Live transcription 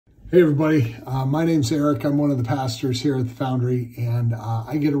Hey everybody, my name's Eric. I'm one of the pastors here at the Foundry, and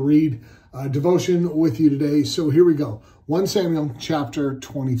I get to read a devotion with you today. So here we go. 1 Samuel chapter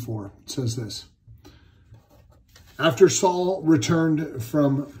 24 says this. After Saul returned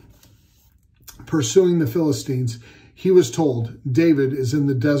from pursuing the Philistines, he was told, David is in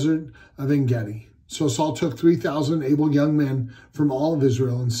the desert of En-Gedi. So Saul took 3,000 able young men from all of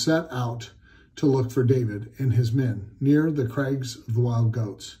Israel and set out to look for David and his men near the crags of the wild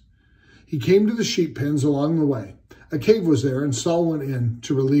goats. He came to the sheep pens along the way. A cave was there, and Saul went in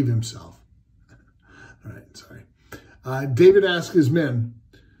to relieve himself. All right, sorry. David and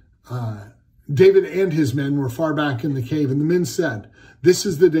his men were far back in the cave, and the men said, This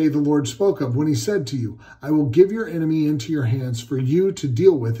is the day the Lord spoke of when he said to you, I will give your enemy into your hands for you to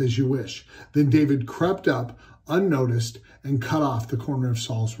deal with as you wish. Then David crept up unnoticed and cut off the corner of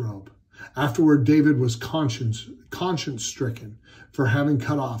Saul's robe. Afterward, David was conscience-stricken for having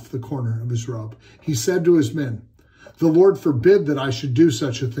cut off the corner of his robe. He said to his men, The Lord forbid that I should do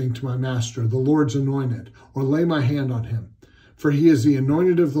such a thing to my master, the Lord's anointed, or lay my hand on him, for he is the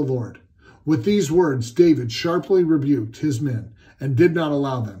anointed of the Lord. With these words, David sharply rebuked his men and did not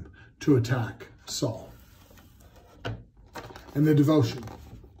allow them to attack Saul. And the devotion.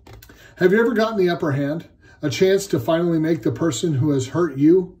 Have you ever gotten the upper hand? A chance to finally make the person who has hurt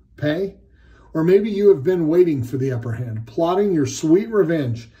you pay? Or maybe you have been waiting for the upper hand, plotting your sweet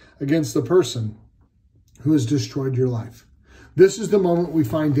revenge against the person who has destroyed your life. This is the moment we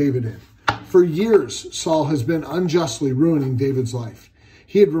find David in. For years, Saul has been unjustly ruining David's life.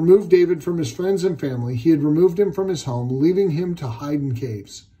 He had removed David from his friends and family. He had removed him from his home, leaving him to hide in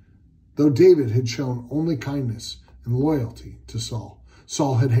caves. Though David had shown only kindness and loyalty to Saul,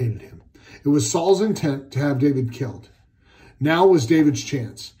 Saul had hated him. It was Saul's intent to have David killed. Now was David's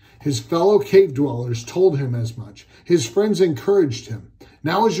chance. His fellow cave dwellers told him as much. His friends encouraged him.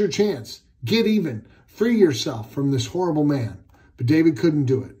 Now is your chance. Get even. Free yourself from this horrible man. But David couldn't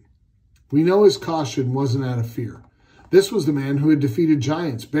do it. We know his caution wasn't out of fear. This was the man who had defeated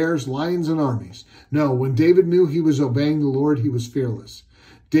giants, bears, lions, and armies. No, when David knew he was obeying the Lord, he was fearless.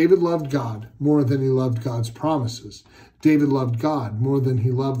 David loved God more than he loved God's promises. David loved God more than he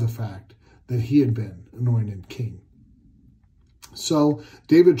loved the fact that he had been anointed king. So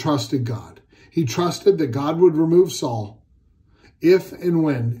David trusted God. He trusted that God would remove Saul if and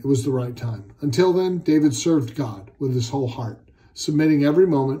when it was the right time. Until then, David served God with his whole heart, submitting every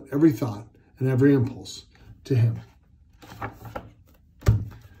moment, every thought, and every impulse to him.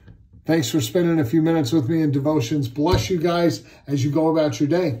 Thanks for spending a few minutes with me in devotions. Bless you guys as you go about your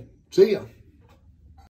day. See ya.